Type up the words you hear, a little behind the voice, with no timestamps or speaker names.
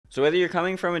So whether you're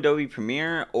coming from Adobe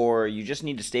Premiere or you just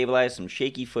need to stabilize some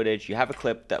shaky footage, you have a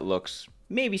clip that looks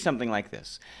maybe something like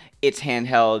this. It's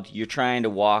handheld, you're trying to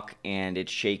walk, and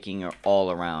it's shaking all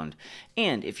around.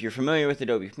 And if you're familiar with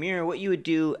Adobe Premiere, what you would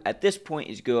do at this point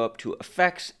is go up to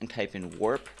Effects and type in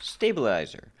Warp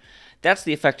Stabilizer. That's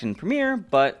the effect in Premiere,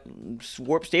 but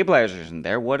Warp Stabilizer isn't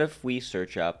there. What if we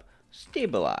search up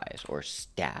Stabilize or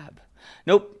Stab?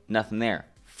 Nope, nothing there.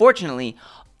 Fortunately,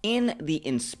 in the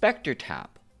Inspector tab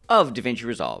of Vinci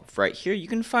Resolve, right here, you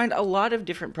can find a lot of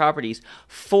different properties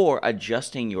for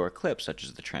adjusting your clip, such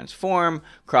as the transform,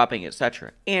 cropping,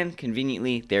 etc. And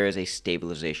conveniently, there is a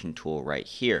stabilization tool right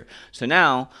here. So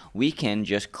now we can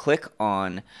just click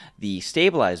on the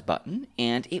stabilize button,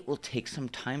 and it will take some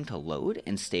time to load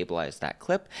and stabilize that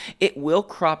clip. It will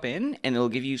crop in, and it'll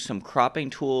give you some cropping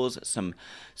tools, some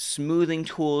smoothing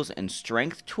tools, and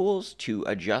strength tools to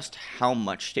adjust how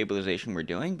much stabilization we're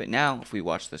doing. But now, if we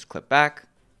watch this clip back,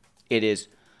 it is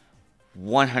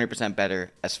 100%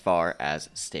 better as far as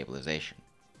stabilization.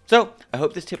 So, I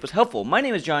hope this tip was helpful. My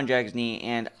name is John Jagsney,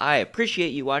 and I appreciate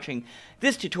you watching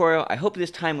this tutorial. I hope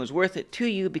this time was worth it to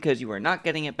you because you are not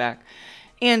getting it back.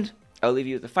 And I'll leave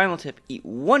you with the final tip. Eat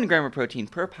 1 gram of protein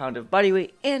per pound of body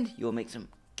weight, and you will make some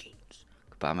gains.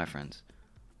 Goodbye, my friends.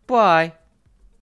 Bye.